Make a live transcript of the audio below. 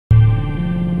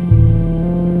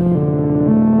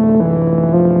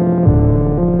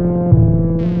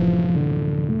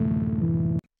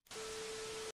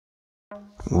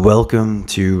Welcome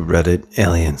to Reddit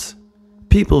Aliens.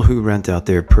 People who rent out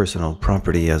their personal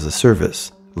property as a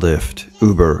service, Lyft,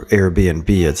 Uber,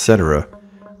 Airbnb, etc.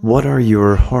 What are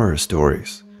your horror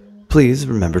stories? Please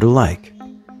remember to like,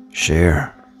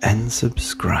 share, and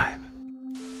subscribe.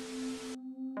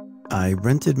 I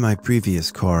rented my previous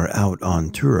car out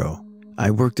on Turo. I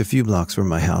worked a few blocks from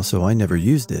my house, so I never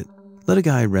used it. Let a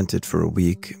guy rent it for a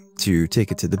week to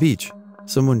take it to the beach.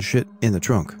 Someone shit in the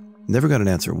trunk. Never got an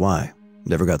answer why.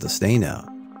 Never got the stain out.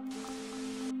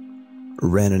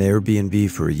 Ran an Airbnb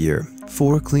for a year.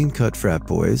 4 clean-cut frat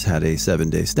boys had a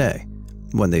 7-day stay.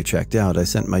 When they checked out, I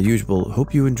sent my usual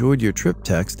 "hope you enjoyed your trip"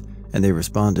 text, and they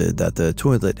responded that the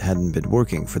toilet hadn't been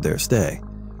working for their stay.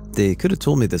 They could have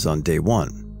told me this on day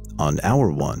 1, on hour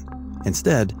 1.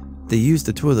 Instead, they used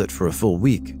the toilet for a full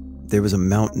week. There was a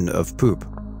mountain of poop.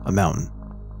 A mountain.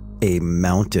 A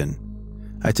mountain.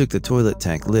 I took the toilet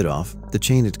tank lid off. The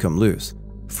chain had come loose.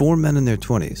 4 men in their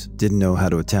 20s didn't know how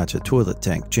to attach a toilet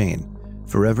tank chain.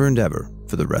 Forever and ever,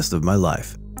 for the rest of my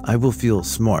life, I will feel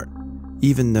smart,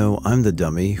 even though I'm the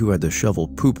dummy who had to shovel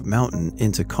poop mountain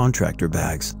into contractor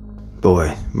bags.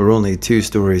 Boy, we're only 2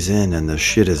 stories in and the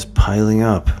shit is piling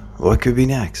up. What could be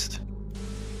next?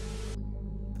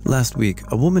 Last week,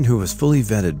 a woman who was fully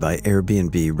vetted by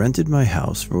Airbnb rented my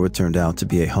house for what turned out to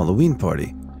be a Halloween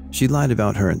party. She lied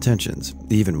about her intentions,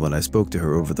 even when I spoke to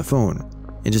her over the phone.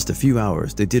 In just a few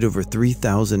hours, they did over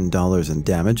 $3,000 in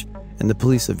damage, and the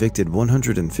police evicted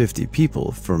 150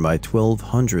 people from my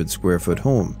 1,200 square foot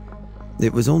home.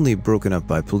 It was only broken up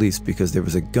by police because there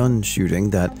was a gun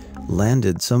shooting that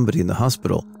landed somebody in the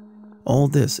hospital. All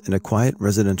this in a quiet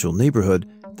residential neighborhood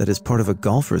that is part of a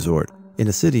golf resort in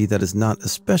a city that is not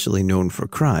especially known for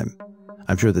crime.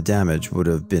 I'm sure the damage would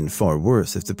have been far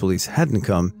worse if the police hadn't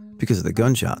come because of the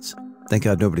gunshots. Thank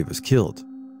God nobody was killed.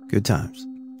 Good times.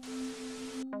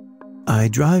 I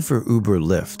drive for Uber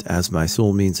Lyft as my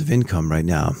sole means of income right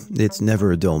now. It's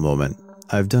never a dull moment.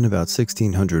 I've done about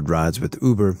 1,600 rides with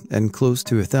Uber and close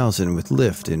to 1,000 with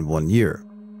Lyft in 1 year.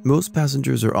 Most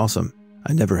passengers are awesome.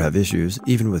 I never have issues,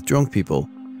 even with drunk people.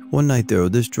 One night though,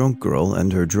 this drunk girl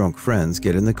and her drunk friends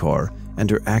get in the car and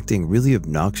are acting really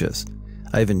obnoxious.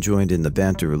 I even joined in the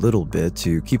banter a little bit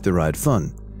to keep the ride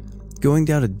fun. Going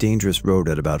down a dangerous road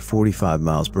at about 45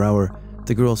 miles per hour,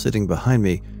 the girl sitting behind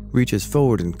me reaches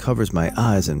forward and covers my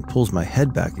eyes and pulls my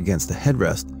head back against the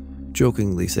headrest,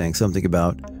 jokingly saying something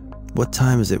about, "What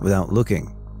time is it without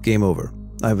looking? Game over."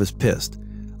 I was pissed.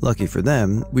 Lucky for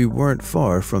them, we weren't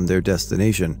far from their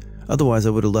destination, otherwise I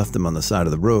would have left them on the side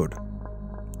of the road.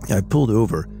 I pulled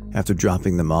over after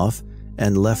dropping them off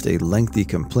and left a lengthy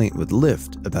complaint with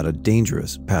Lyft about a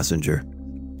dangerous passenger.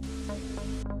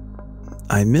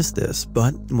 I missed this,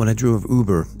 but when I drove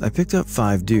Uber, I picked up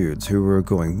 5 dudes who were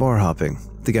going bar hopping.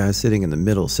 The guy sitting in the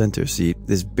middle center seat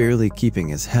is barely keeping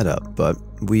his head up, but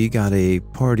we got a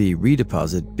party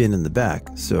redeposit bin in the back,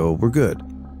 so we're good.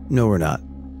 No, we're not.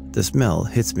 The smell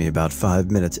hits me about 5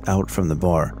 minutes out from the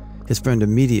bar. His friend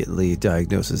immediately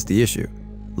diagnoses the issue.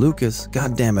 "Lucas,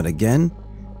 goddammit, again?"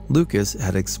 Lucas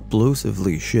had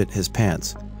explosively shit his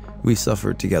pants. We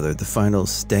suffered together the final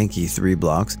stanky 3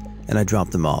 blocks, and I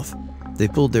dropped them off. They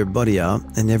pulled their buddy out,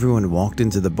 and everyone walked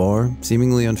into the bar,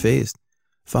 seemingly unfazed.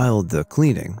 Filed the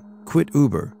cleaning, quit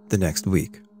Uber the next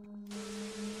week.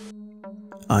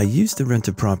 I used to rent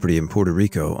a property in Puerto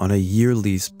Rico on a year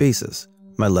lease basis.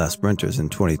 My last renters in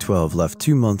 2012 left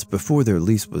 2 months before their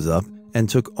lease was up and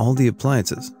took all the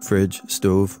appliances, fridge,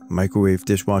 stove, microwave,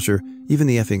 dishwasher, even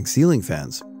the effing ceiling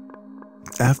fans.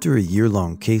 After a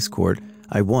year-long case court,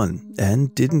 I won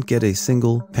and didn't get a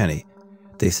single penny.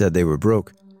 They said they were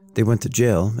broke. They went to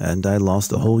jail and I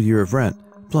lost a whole year of rent,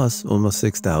 plus almost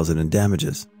 $6,000 in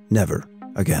damages. Never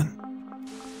again.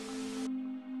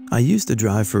 I used to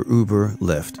drive for Uber,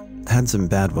 Lyft. Had some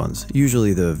bad ones,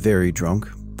 usually the very drunk,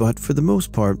 but for the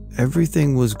most part,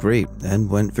 everything was great and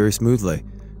went very smoothly.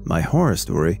 My horror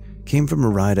story came from a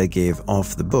ride I gave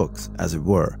off the books, as it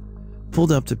were.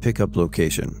 Pulled up to pickup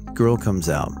location. Girl comes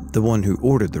out, the one who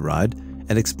ordered the ride,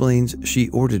 and explains she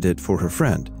ordered it for her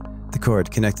friend. The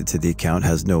card connected to the account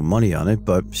has no money on it,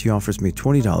 but she offers me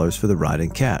 $20 for the ride in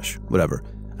cash. Whatever.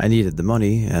 I needed the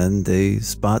money, and the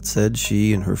spot said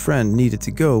she and her friend needed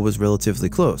to go was relatively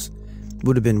close.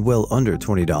 Would have been well under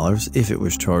 $20 if it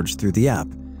was charged through the app.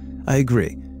 I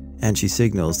agree, and she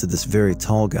signals to this very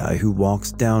tall guy who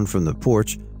walks down from the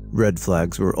porch. Red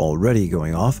flags were already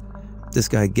going off. This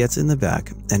guy gets in the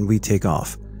back, and we take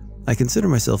off. I consider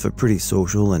myself a pretty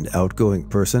social and outgoing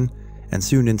person, and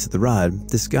soon into the ride,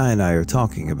 this guy and I are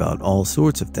talking about all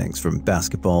sorts of things from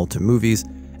basketball to movies,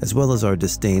 as well as our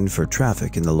disdain for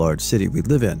traffic in the large city we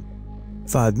live in.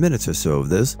 5 minutes or so of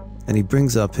this, and he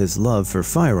brings up his love for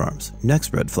firearms.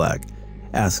 Next red flag.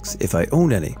 Asks if I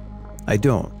own any. I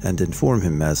don't, and inform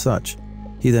him as such.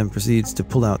 He then proceeds to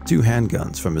pull out 2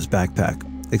 handguns from his backpack,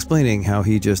 explaining how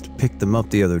he just picked them up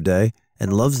the other day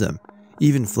and loves them,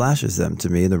 even flashes them to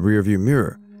me in the rearview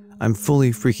mirror. I'm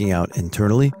fully freaking out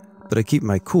internally, but I keep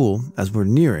my cool as we're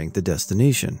nearing the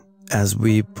destination. As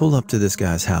we pull up to this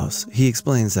guy's house, he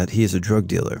explains that he is a drug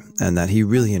dealer and that he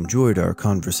really enjoyed our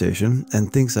conversation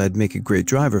and thinks I'd make a great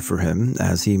driver for him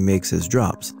as he makes his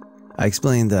drops. I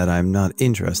explained that I'm not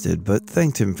interested, but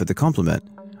thanked him for the compliment.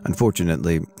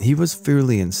 Unfortunately, he was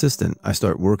fairly insistent I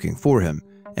start working for him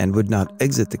and would not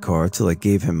exit the car till I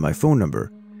gave him my phone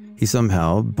number. He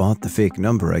somehow bought the fake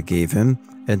number I gave him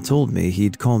and told me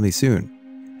he'd call me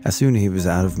soon. As soon as he was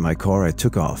out of my car, I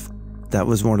took off. That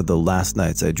was one of the last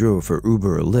nights I drove for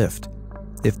Uber or Lyft.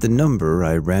 If the number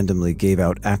I randomly gave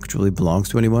out actually belongs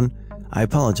to anyone, I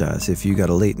apologize if you got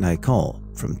a late night call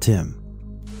from Tim.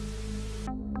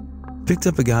 Picked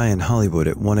up a guy in Hollywood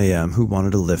at 1 a.m. who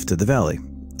wanted a lift to the valley.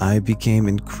 I became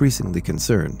increasingly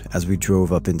concerned as we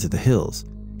drove up into the hills.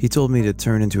 He told me to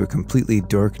turn into a completely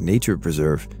dark nature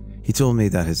preserve. He told me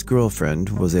that his girlfriend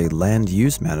was a land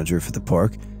use manager for the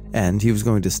park and he was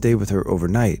going to stay with her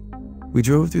overnight. We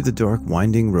drove through the dark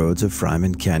winding roads of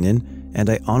Fryman Canyon and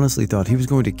I honestly thought he was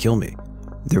going to kill me.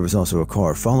 There was also a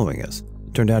car following us.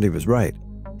 Turned out he was right.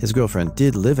 His girlfriend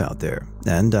did live out there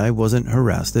and I wasn't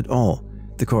harassed at all.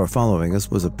 The car following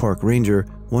us was a park ranger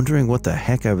wondering what the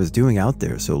heck I was doing out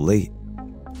there so late.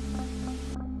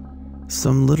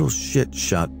 Some little shit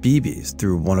shot BBs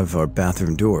through one of our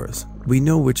bathroom doors. We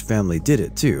know which family did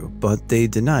it too, but they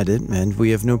denied it and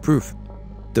we have no proof.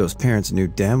 Those parents knew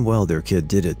damn well their kid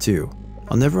did it too.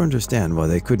 I'll never understand why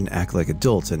they couldn't act like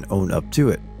adults and own up to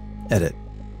it. Edit.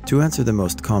 To answer the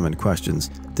most common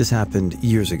questions, this happened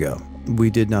years ago. We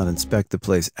did not inspect the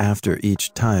place after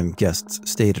each time guests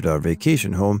stayed at our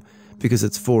vacation home because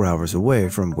it's 4 hours away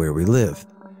from where we live.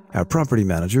 Our property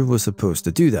manager was supposed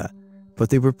to do that, but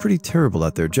they were pretty terrible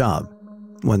at their job.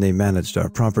 When they managed our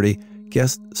property,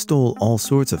 guests stole all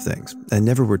sorts of things and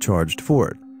never were charged for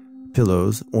it.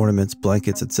 Pillows, ornaments,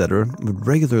 blankets, etc. would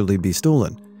regularly be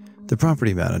stolen. The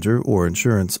property manager or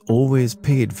insurance always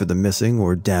paid for the missing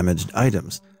or damaged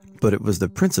items, but it was the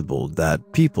principle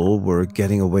that people were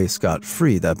getting away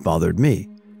scot-free that bothered me.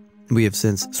 We have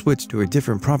since switched to a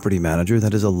different property manager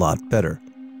that is a lot better.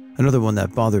 Another one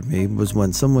that bothered me was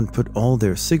when someone put all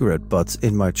their cigarette butts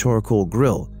in my charcoal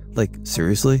grill. Like,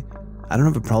 seriously? I don't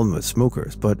have a problem with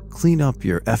smokers, but clean up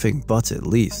your effing butts at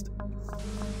least.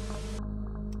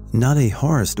 Not a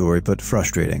horror story, but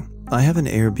frustrating. I have an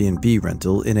Airbnb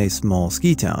rental in a small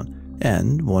ski town,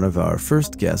 and one of our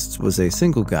first guests was a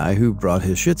single guy who brought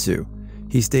his Shih Tzu.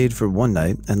 He stayed for one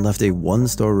night and left a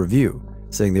 1-star review,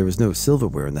 saying there was no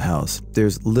silverware in the house.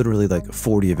 There's literally like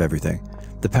 40 of everything.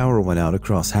 The power went out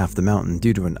across half the mountain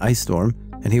due to an ice storm,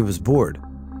 and he was bored.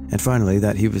 And finally,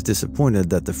 that he was disappointed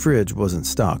that the fridge wasn't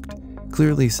stocked.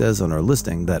 Clearly says on our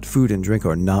listing that food and drink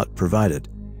are not provided.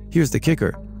 Here's the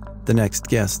kicker. The next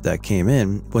guest that came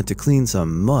in went to clean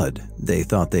some mud they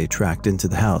thought they tracked into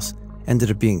the house.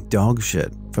 Ended up being dog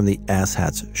shit from the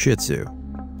asshat's Shih Tzu.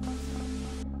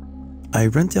 I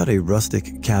rent out a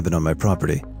rustic cabin on my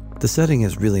property. The setting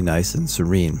is really nice and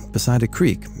serene beside a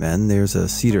creek, and there's a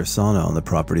cedar sauna on the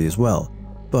property as well.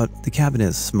 But the cabin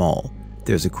is small.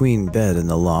 There's a queen bed in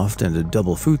the loft and a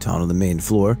double futon on the main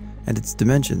floor, and its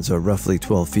dimensions are roughly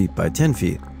 12 feet by 10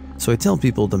 feet. So I tell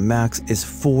people the max is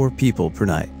 4 people per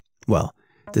night. Well,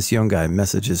 this young guy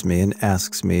messages me and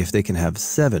asks me if they can have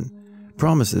 7.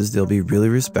 Promises they'll be really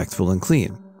respectful and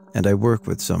clean, and I work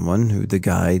with someone who the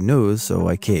guy knows, so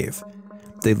I cave.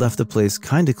 They left the place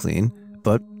kinda clean,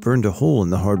 but burned a hole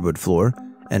in the hardwood floor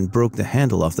and broke the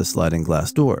handle off the sliding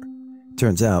glass door.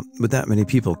 Turns out, with that many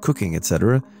people cooking,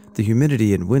 etc., the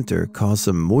humidity in winter caused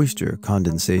some moisture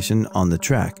condensation on the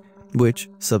track, which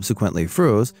subsequently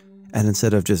froze, and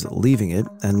instead of just leaving it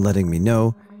and letting me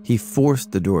know, he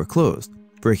forced the door closed,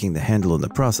 breaking the handle in the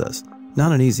process.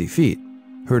 Not an easy feat.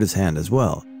 Hurt his hand as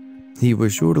well. He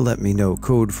was sure to let me know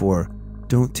code for,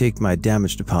 "Don't take my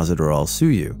damage deposit or I'll sue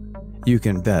you." You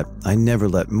can bet I never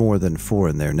let more than 4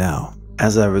 in there now.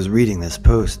 As I was reading this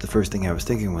post, the first thing I was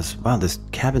thinking was, wow, this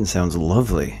cabin sounds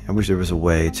lovely. I wish there was a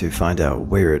way to find out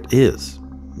where it is.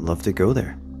 Love to go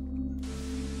there.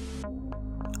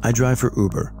 I drive for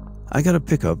Uber. I got a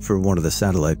pickup for one of the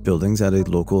satellite buildings at a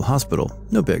local hospital.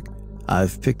 No big.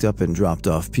 I've picked up and dropped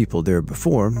off people there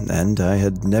before, and I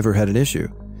had never had an issue.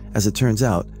 As it turns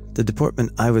out, the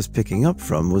department I was picking up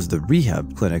from was the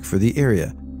rehab clinic for the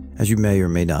area. As you may or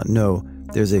may not know,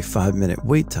 there's a 5-minute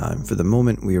wait time for the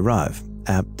moment we arrive.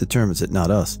 App determines it,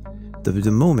 not us.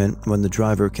 the moment when the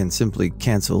driver can simply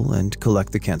cancel and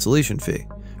collect the cancellation fee.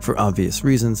 For obvious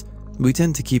reasons, we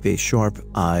tend to keep a sharp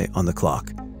eye on the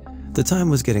clock. The time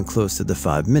was getting close to the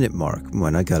 5-minute mark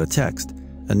when I got a text.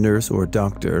 A nurse or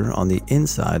doctor on the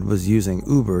inside was using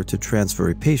Uber to transfer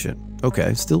a patient.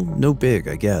 Okay, still no big,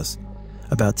 I guess.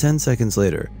 About 10 seconds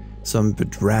later, some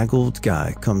bedraggled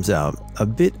guy comes out a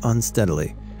bit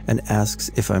unsteadily and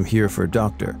asks if I'm here for a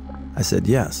doctor. I said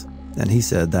yes, and he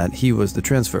said that he was the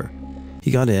transfer.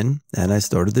 He got in, and I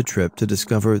started the trip to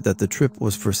discover that the trip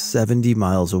was for 70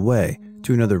 miles away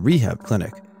to another rehab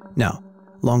clinic. Now,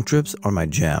 long trips are my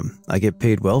jam. I get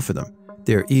paid well for them.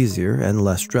 They're easier and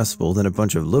less stressful than a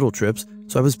bunch of little trips,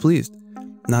 so I was pleased.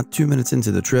 Not 2 minutes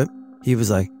into the trip, he was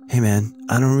like, "Hey man,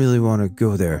 I don't really want to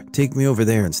go there. Take me over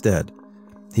there instead."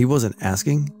 He wasn't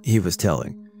asking, he was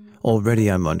telling.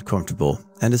 Already I'm uncomfortable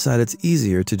and decide it's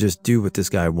easier to just do what this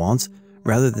guy wants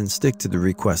rather than stick to the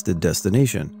requested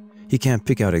destination. He can't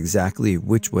pick out exactly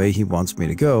which way he wants me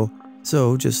to go,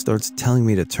 so just starts telling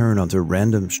me to turn onto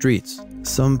random streets.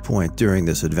 Some point during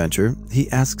this adventure,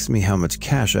 he asks me how much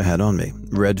cash I had on me.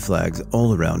 Red flags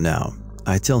all around now.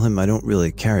 I tell him I don't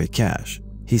really carry cash.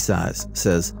 He sighs,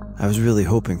 says, "I was really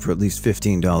hoping for at least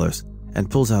 $15, and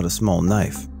pulls out a small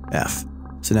knife. F.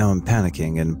 So now I'm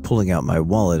panicking and pulling out my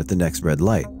wallet at the next red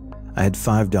light. I had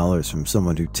 $5 from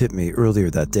someone who tipped me earlier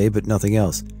that day, but nothing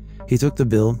else. He took the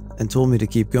bill and told me to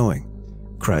keep going.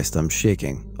 Christ, I'm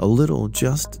shaking, a little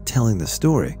just telling the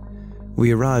story.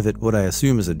 We arrive at what I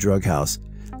assume is a drug house.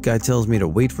 Guy tells me to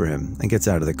wait for him and gets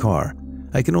out of the car.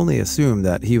 I can only assume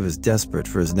that he was desperate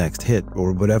for his next hit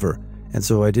or whatever, and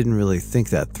so I didn't really think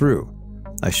that through.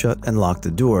 I shut and locked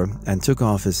the door and took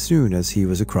off as soon as he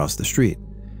was across the street.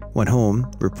 Went home,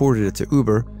 reported it to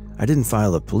Uber. I didn't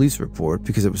file a police report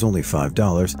because it was only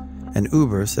 $5, and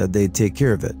Uber said they'd take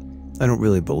care of it. I don't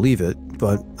really believe it,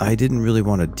 but I didn't really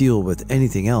want to deal with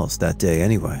anything else that day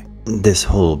anyway. This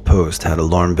whole post had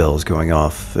alarm bells going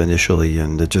off initially,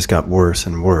 and it just got worse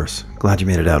and worse. Glad you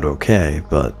made it out okay,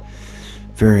 but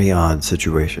very odd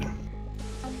situation.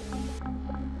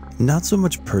 Not so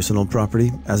much personal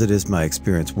property as it is my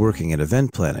experience working in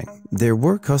event planning. There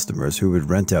were customers who would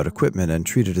rent out equipment and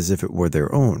treat it as if it were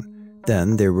their own.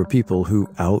 Then there were people who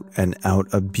out and out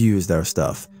abused our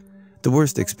stuff. The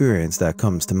worst experience that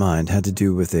comes to mind had to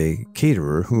do with a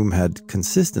caterer whom had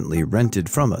consistently rented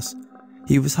from us.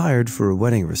 He was hired for a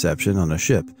wedding reception on a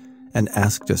ship and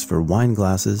asked us for wine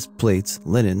glasses, plates,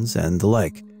 linens, and the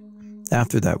like.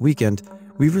 After that weekend,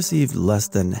 we received less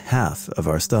than half of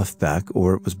our stuff back,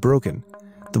 or it was broken.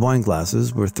 The wine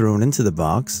glasses were thrown into the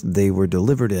box they were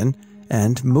delivered in,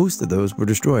 and most of those were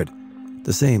destroyed.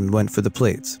 The same went for the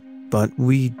plates, but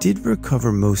we did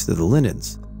recover most of the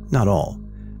linens, not all.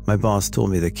 My boss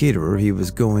told me the caterer he was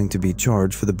going to be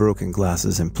charged for the broken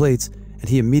glasses and plates, and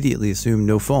he immediately assumed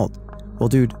no fault. Well,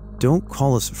 dude, don't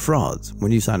call us frauds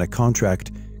when you sign a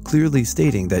contract clearly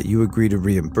stating that you agree to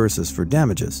reimburse us for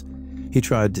damages. He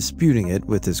tried disputing it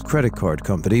with his credit card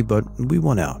company, but we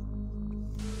won out.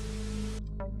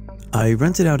 I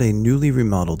rented out a newly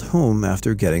remodeled home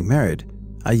after getting married.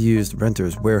 I used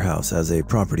Renter's Warehouse as a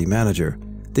property manager.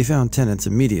 They found tenants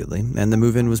immediately, and the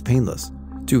move-in was painless.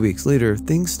 2 weeks later,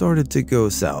 things started to go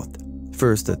south.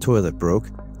 First, a toilet broke,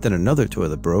 then another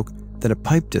toilet broke, then a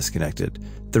pipe disconnected.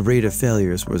 The rate of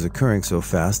failures was occurring so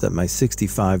fast that my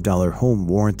 $65 home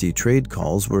warranty trade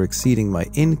calls were exceeding my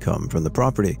income from the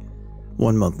property.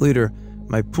 1 month later,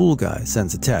 my pool guy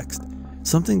sends a text.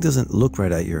 "Something doesn't look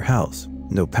right at your house.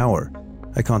 No power."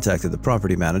 I contacted the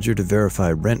property manager to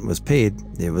verify rent was paid.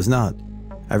 It was not.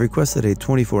 I requested a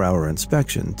 24-hour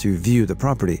inspection to view the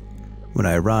property. When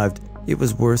I arrived, it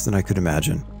was worse than I could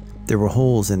imagine. There were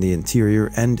holes in the interior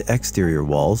and exterior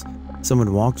walls.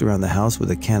 Someone walked around the house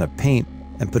with a can of paint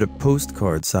and put a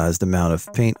postcard-sized amount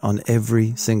of paint on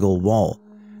every single wall.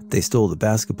 They stole the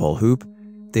basketball hoop.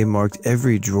 They marked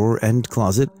every drawer and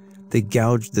closet. They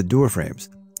gouged the door frames.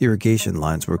 Irrigation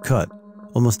lines were cut.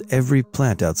 Almost every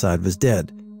plant outside was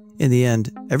dead. In the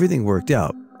end, everything worked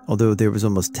out. Although there was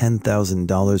almost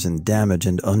 $10,000 in damage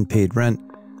and unpaid rent,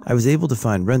 I was able to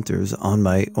find renters on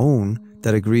my own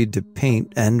that agreed to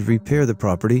paint and repair the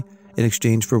property in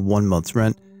exchange for 1 month's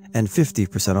rent and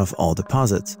 50% off all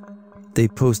deposits. They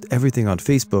post everything on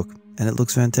Facebook, and it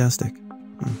looks fantastic.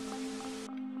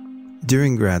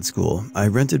 During grad school, I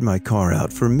rented my car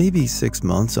out for maybe 6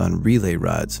 months on relay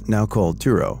rides, now called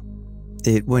Turo.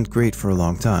 It went great for a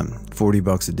long time.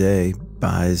 $40 a day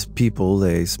buys people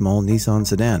a small Nissan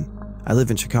sedan. I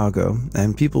live in Chicago,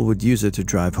 and people would use it to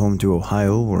drive home to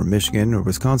Ohio or Michigan or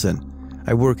Wisconsin.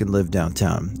 I work and live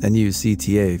downtown and use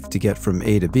CTA to get from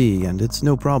A to B, and it's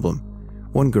no problem.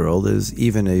 One girl is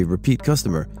even a repeat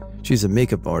customer. She's a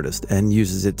makeup artist and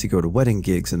uses it to go to wedding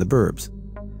gigs in the burbs.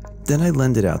 Then I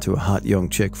lend it out to a hot young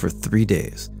chick for 3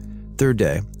 days. Third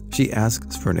day, she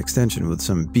asks for an extension with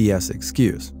some BS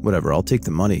excuse. Whatever, I'll take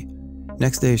the money.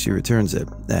 Next day, she returns it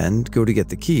and go to get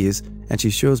the keys, and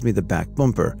she shows me the back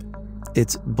bumper.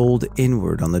 It's bowled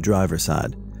inward on the driver's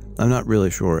side. I'm not really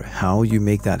sure how you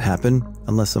make that happen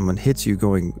unless someone hits you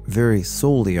going very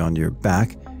solely on your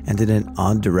back and in an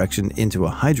odd direction into a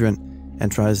hydrant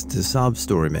and tries to sob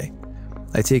story me.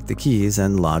 I take the keys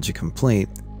and lodge a complaint,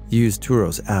 use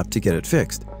Turo's app to get it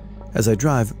fixed. As I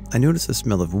drive, I notice a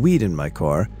smell of weed in my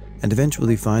car and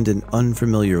eventually find an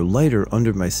unfamiliar lighter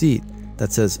under my seat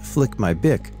that says "Flick my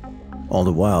Bic." All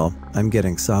the while, I'm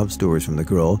getting sob stories from the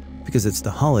girl because it's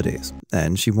the holidays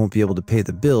and she won't be able to pay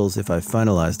the bills if I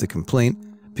finalize the complaint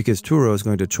because Turo is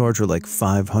going to charge her like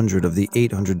 $500 of the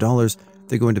 $800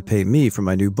 they're going to pay me for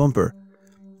my new bumper.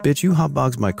 Bitch, you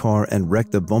hotboxed my car and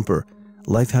wrecked the bumper.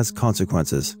 Life has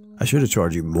consequences. I should have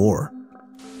charged you more.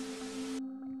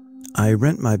 I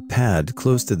rent my pad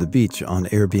close to the beach on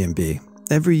Airbnb.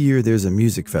 Every year there's a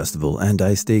music festival and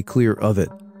I stay clear of it.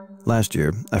 Last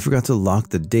year, I forgot to lock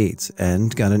the dates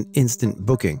and got an instant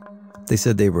booking. They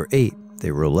said they were 8,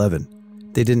 they were 11.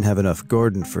 They didn't have enough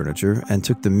garden furniture and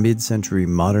took the mid-century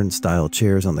modern-style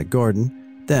chairs on the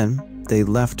garden. Then, they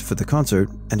left for the concert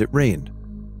and it rained.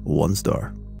 1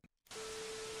 star.